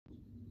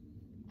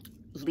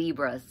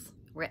Libras.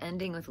 We're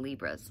ending with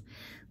Libras.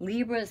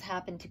 Libras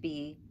happen to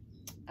be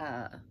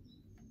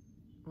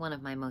one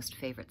of my most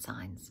favorite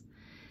signs.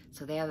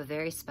 So they have a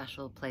very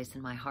special place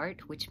in my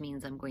heart, which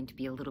means I'm going to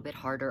be a little bit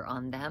harder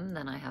on them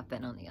than I have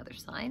been on the other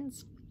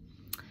signs.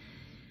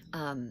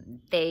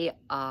 They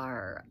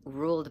are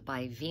ruled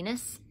by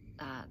Venus.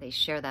 They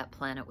share that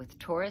planet with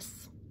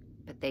Taurus,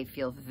 but they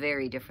feel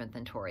very different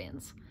than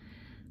Taurians.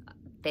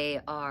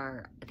 They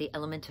are the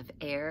element of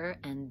air,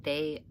 and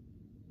they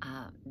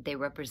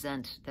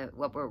represent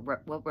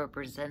what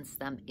represents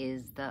them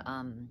is the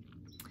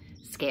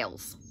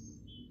scales,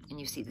 and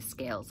you see the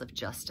scales of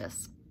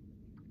justice.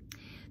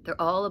 They're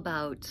all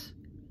about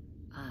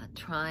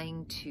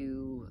trying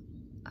to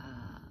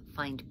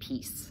find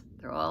peace.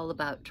 They're all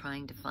about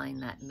trying to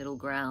find that middle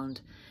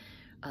ground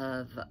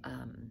of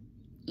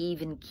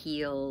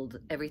even-keeled,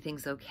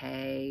 everything's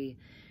okay.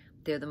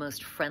 They're the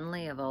most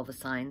friendly of all the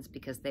signs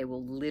because they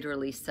will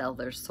literally sell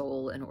their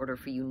soul in order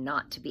for you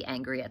not to be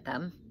angry at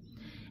them.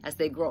 As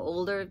they grow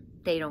older,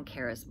 they don't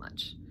care as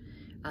much.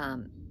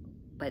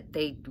 But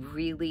they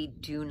really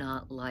do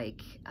not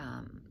like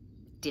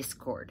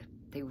discord.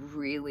 They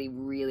really,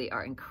 really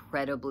are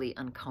incredibly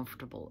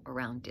uncomfortable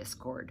around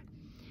discord.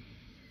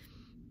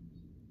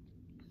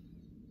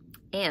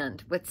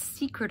 And what's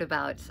secret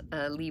about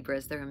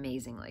Libras, they're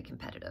amazingly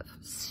competitive,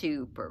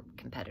 super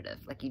competitive,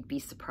 like you'd be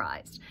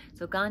surprised.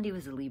 So Gandhi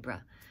was a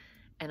Libra,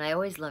 and I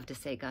always love to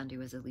say Gandhi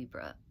was a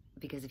Libra,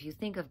 because if you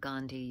think of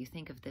Gandhi, you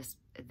think of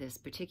this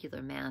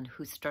particular man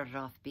who started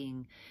off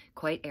being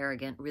quite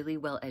arrogant, really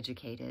well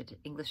educated,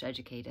 English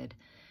educated,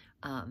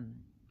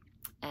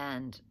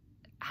 and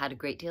had a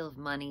great deal of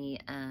money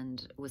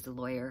and was a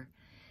lawyer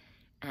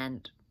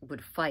and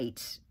would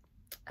fight,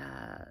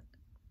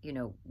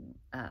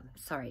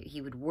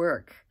 he would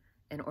work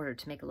in order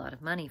to make a lot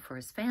of money for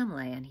his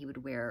family, and he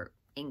would wear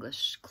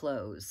English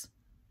clothes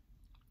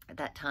at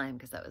that time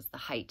because that was the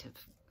height of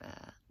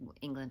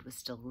England was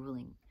still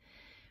ruling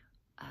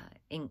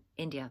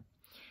India.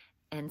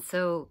 And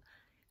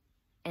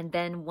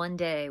then one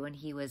day when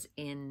he was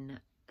in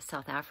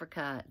South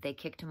Africa, they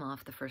kicked him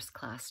off the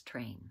first-class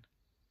train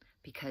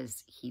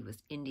because he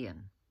was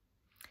Indian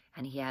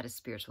and he had a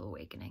spiritual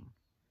awakening.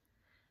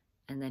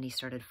 And then he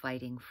started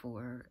fighting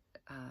for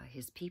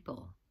his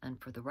people and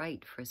for the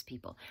right for his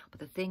people. But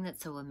the thing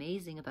that's so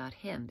amazing about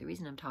him, the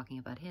reason I'm talking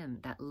about him,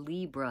 that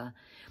Libra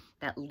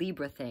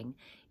thing,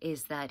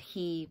 is that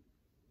he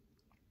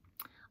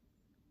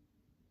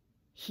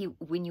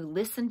when you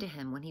listen to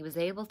him, when he was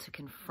able to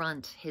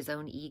confront his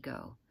own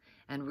ego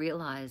and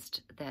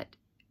realized that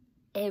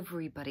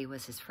everybody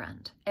was his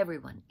friend,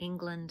 everyone,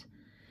 England,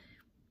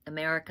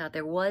 America,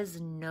 there was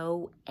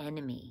no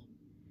enemy.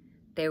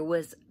 There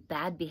was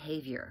bad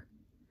behavior,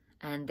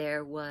 and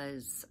there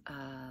was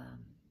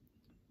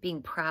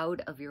being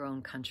proud of your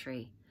own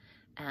country.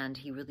 And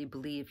he really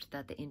believed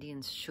that the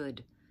Indians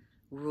should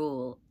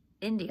rule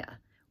India,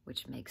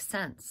 which makes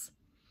sense.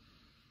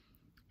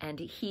 And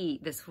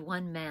this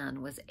one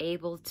man, was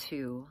able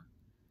to,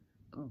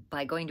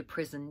 by going to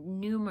prison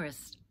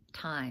numerous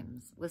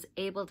times, was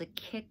able to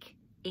kick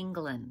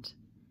England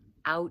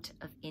out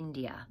of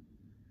India.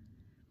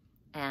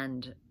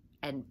 And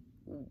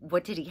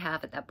what did he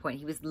have at that point?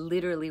 He was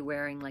literally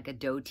wearing like a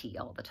dhoti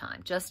all the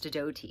time, just a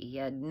dhoti. He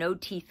had no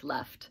teeth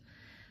left.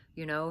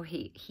 You know,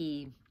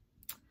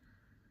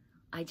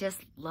 I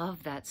just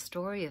love that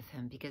story of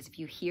him, because if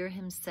you hear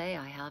him say,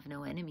 I have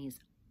no enemies,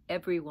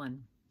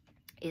 everyone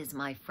is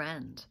my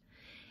friend.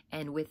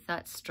 And with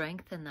that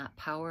strength and that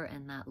power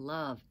and that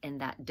love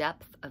and that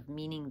depth of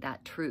meaning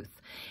that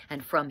truth.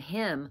 And from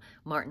him,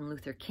 Martin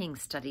Luther King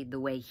studied the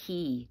way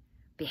he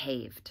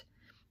behaved,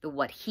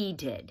 what he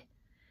did.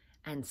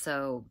 And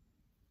so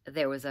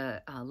there was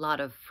a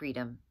lot of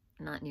freedom,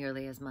 not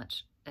nearly as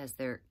much as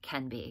there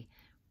can be,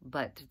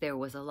 but there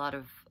was a lot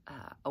of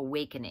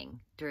awakening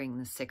during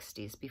the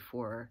 60s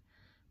before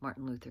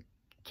Martin Luther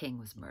King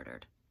was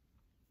murdered.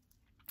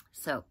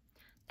 So,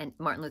 and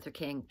Martin Luther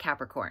King,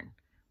 Capricorn,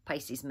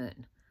 Pisces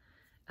moon,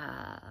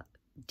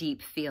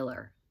 deep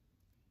feeler,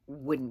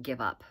 wouldn't give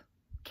up,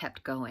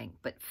 kept going,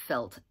 but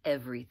felt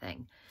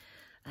everything.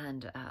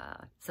 And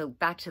so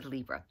back to the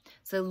Libra.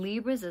 So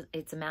Libra's,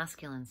 it's a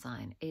masculine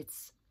sign.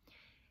 It's,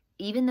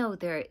 even though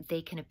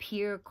they can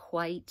appear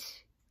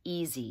quite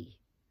easy,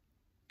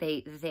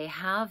 they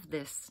have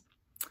this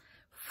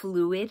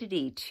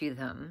fluidity to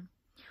them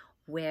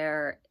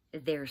where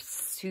they're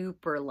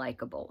super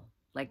likable.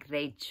 Like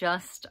they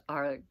just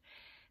are,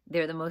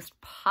 they're the most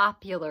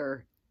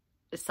popular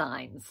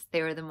signs.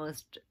 They're the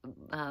most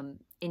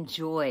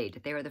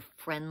enjoyed. They're the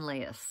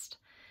friendliest.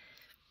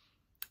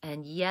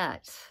 And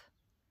yet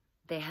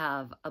they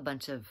have a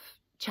bunch of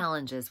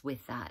challenges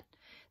with that.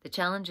 The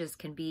challenges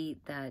can be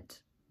that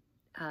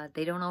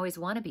they don't always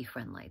want to be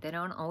friendly. They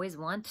don't always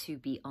want to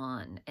be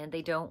on, and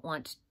they don't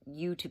want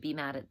you to be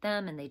mad at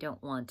them, and they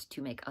don't want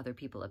to make other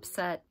people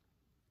upset.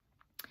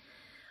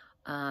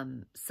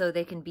 So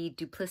they can be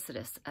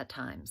duplicitous at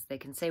times. They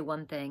can say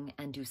one thing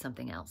and do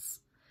something else.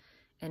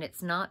 And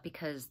it's not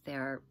because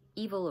they're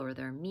evil or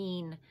they're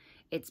mean.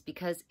 It's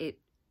because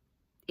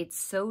it's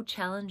so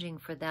challenging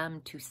for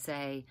them to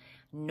say,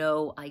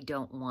 no, I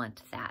don't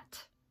want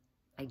that.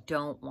 I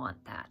don't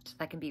want that.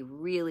 That can be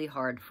really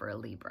hard for a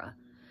Libra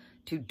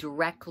to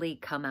directly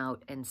come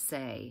out and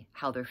say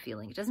how they're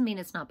feeling. It doesn't mean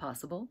it's not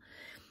possible.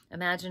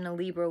 Imagine a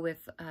Libra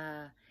with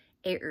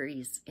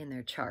Aries in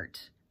their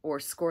chart, or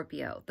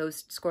Scorpio.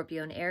 Those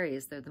Scorpio and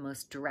Aries, they're the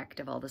most direct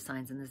of all the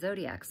signs in the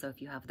zodiac. So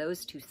if you have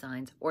those two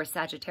signs, or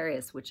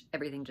Sagittarius, which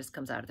everything just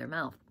comes out of their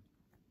mouth,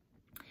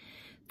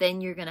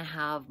 then you're going to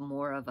have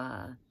more of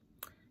a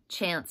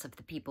chance of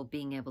the people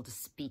being able to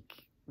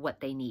speak what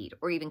they need.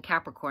 Or even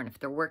Capricorn, if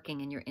they're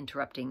working and you're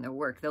interrupting their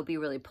work, they'll be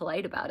really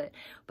polite about it,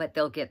 but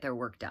they'll get their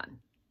work done.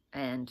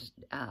 And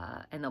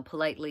they'll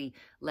politely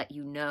let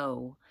you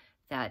know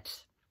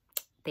that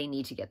they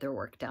need to get their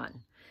work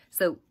done.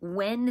 So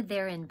when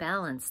they're in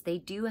balance, they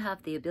do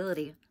have the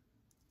ability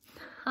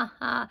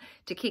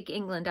to kick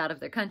England out of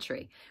their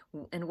country.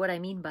 And what I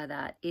mean by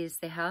that is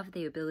they have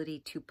the ability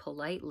to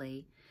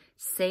politely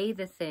say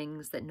the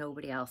things that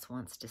nobody else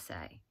wants to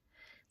say.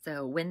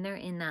 So when they're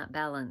in that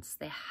balance,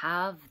 they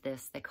have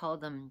this, they call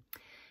them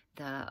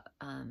the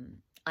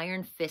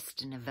iron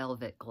fist in a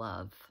velvet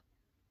glove.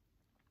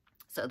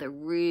 So they're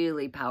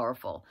really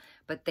powerful,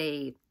 but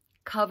they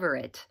cover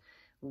it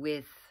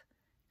with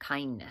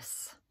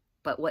kindness.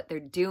 But what they're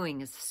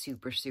doing is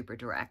super, super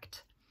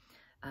direct.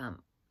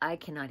 I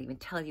cannot even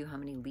tell you how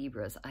many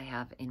Libras I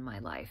have in my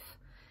life.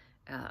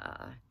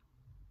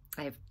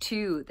 I have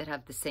 2 that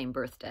have the same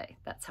birthday.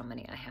 That's how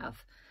many I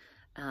have.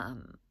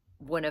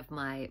 One of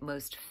my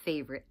most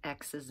favorite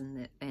exes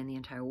in the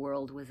entire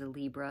world was a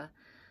Libra,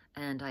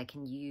 and I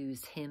can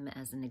use him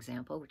as an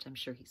example, which I'm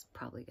sure he's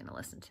probably going to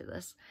listen to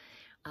this,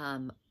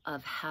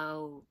 of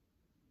how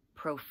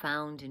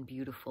profound and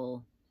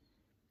beautiful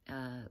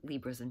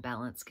Libras in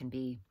balance can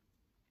be.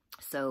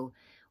 So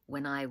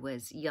when I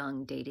was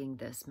young dating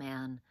this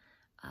man,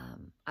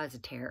 I was a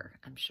terror.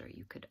 I'm sure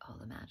you could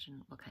all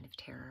imagine what kind of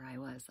terror I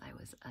was. I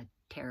was a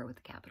terror with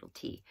a capital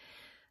T.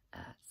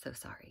 So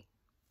sorry.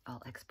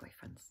 All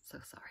ex-boyfriends. So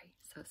sorry.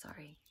 So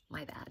sorry.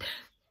 My bad.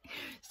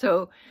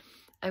 So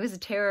I was a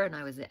terror, and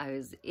I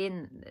was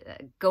in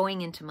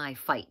going into my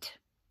fight,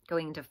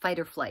 going into fight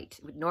or flight.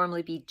 It would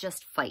normally be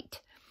just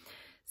fight.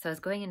 So I was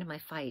going into my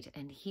fight,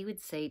 and he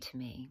would say to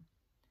me,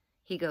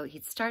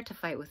 he'd start to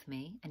fight with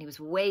me, and he was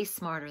way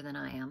smarter than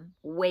I am,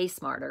 way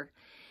smarter.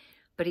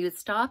 But he would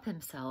stop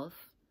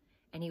himself,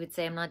 and he would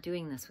say, I'm not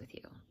doing this with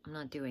you. I'm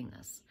not doing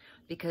this.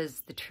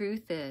 Because the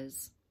truth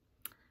is,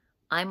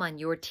 I'm on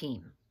your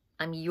team.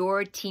 I'm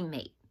your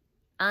teammate.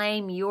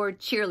 I'm your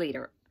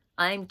cheerleader.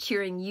 I'm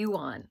cheering you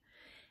on.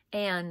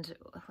 And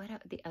what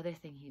the other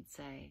thing he'd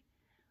say?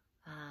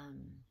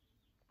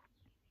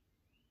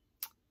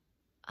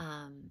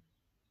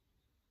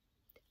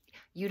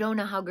 You don't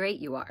know how great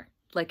you are.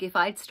 Like if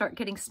I'd start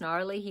getting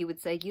snarly, he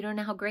would say, you don't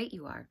know how great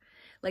you are.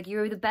 Like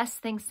you're the best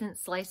thing since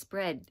sliced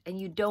bread, and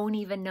you don't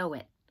even know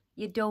it.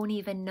 You don't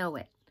even know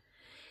it.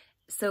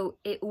 So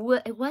it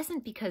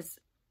wasn't because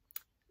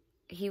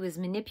he was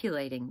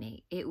manipulating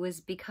me. It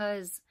was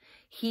because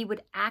he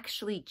would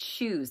actually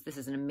choose. This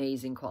is an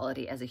amazing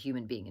quality as a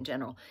human being in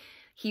general.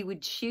 He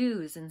would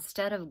choose,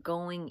 instead of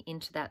going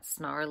into that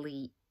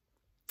snarly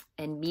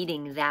and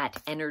meeting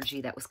that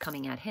energy that was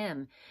coming at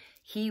him,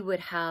 he would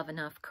have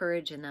enough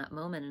courage in that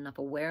moment, enough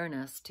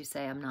awareness to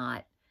say,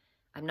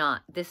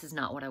 this is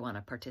not what I want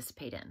to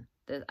participate in.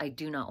 I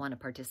do not want to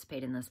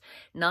participate in this.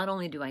 Not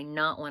only do I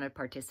not want to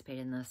participate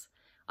in this,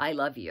 I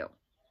love you.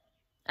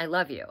 I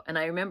love you. And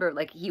I remember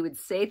like he would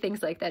say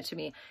things like that to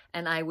me,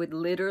 and I would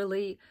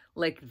literally,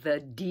 like the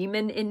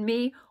demon in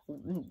me,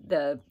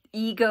 the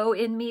ego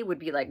in me would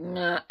be like,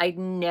 nah, I'd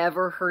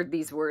never heard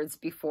these words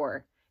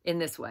before in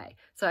this way.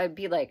 So I'd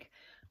be like,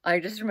 I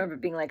just remember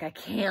being like,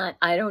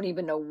 I don't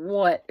even know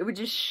what. It would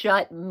just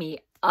shut me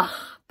up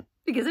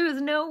because there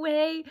was no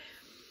way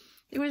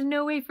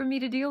for me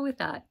to deal with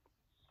that.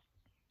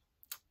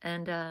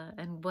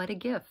 And what a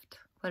gift.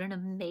 What an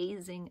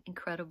amazing,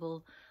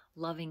 incredible,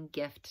 loving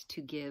gift to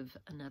give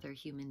another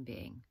human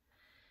being,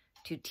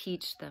 to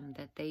teach them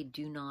that they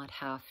do not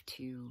have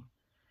to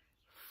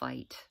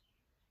fight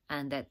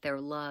and that they're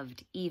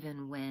loved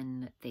even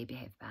when they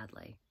behave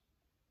badly.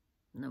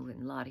 No, a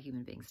lot of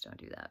human beings don't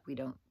do that. We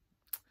don't.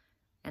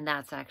 And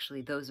that's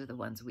actually, those are the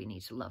ones we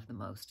need to love the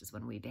most, is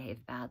when we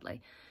behave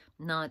badly.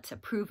 Not to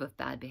approve of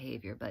bad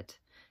behavior, but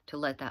to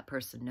let that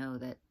person know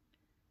that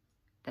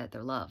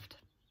they're loved.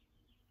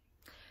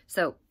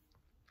 So,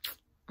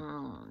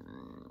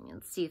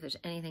 let's see if there's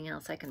anything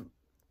else I can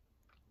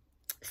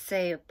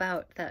say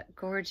about that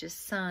gorgeous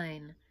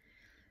sign.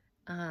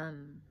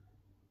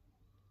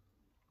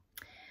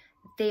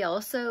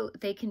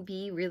 They can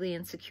be really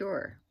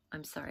insecure.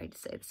 I'm sorry to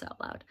say this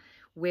out loud,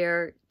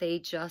 where they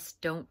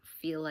just don't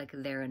feel like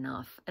they're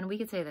enough. And we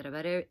could say that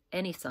about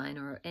any sign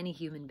or any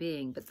human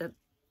being, but the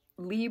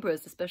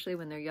Libras, especially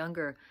when they're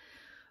younger,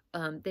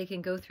 they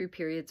can go through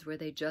periods where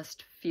they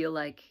just feel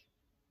like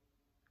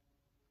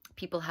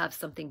people have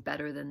something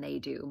better than they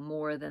do,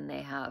 more than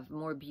they have,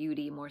 more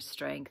beauty, more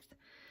strength.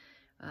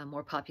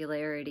 more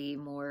popularity,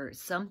 more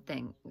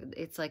something.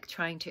 It's like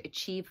trying to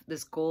achieve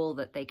this goal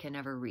that they can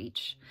never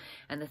reach.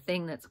 And the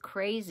thing that's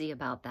crazy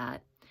about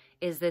that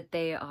is that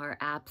they are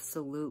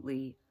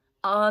absolutely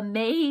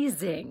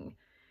amazing.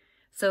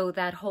 So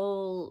that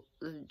whole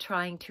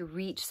trying to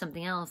reach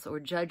something else or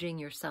judging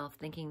yourself,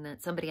 thinking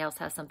that somebody else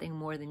has something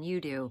more than you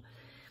do.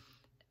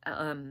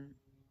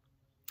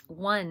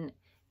 One,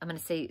 I'm going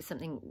to say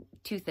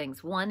two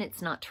things. One,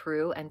 it's not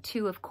true. And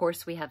two, of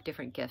course, we have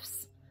different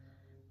gifts.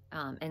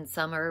 And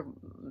some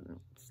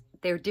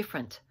they're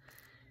different.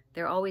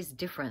 They're always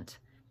different.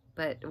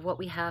 But what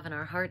we have in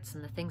our hearts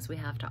and the things we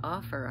have to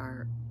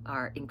offer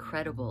are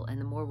incredible. And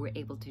the more we're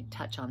able to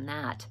touch on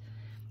that,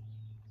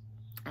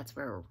 that's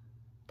where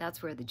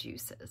the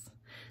juice is.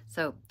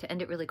 So to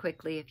end it really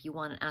quickly, if you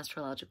want an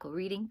astrological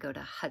reading, go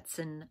to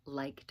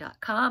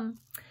hudsonleick.com.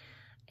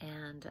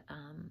 And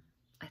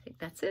I think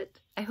that's it.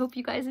 I hope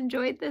you guys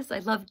enjoyed this. I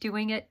love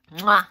doing it.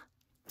 Mwah!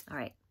 All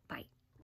right.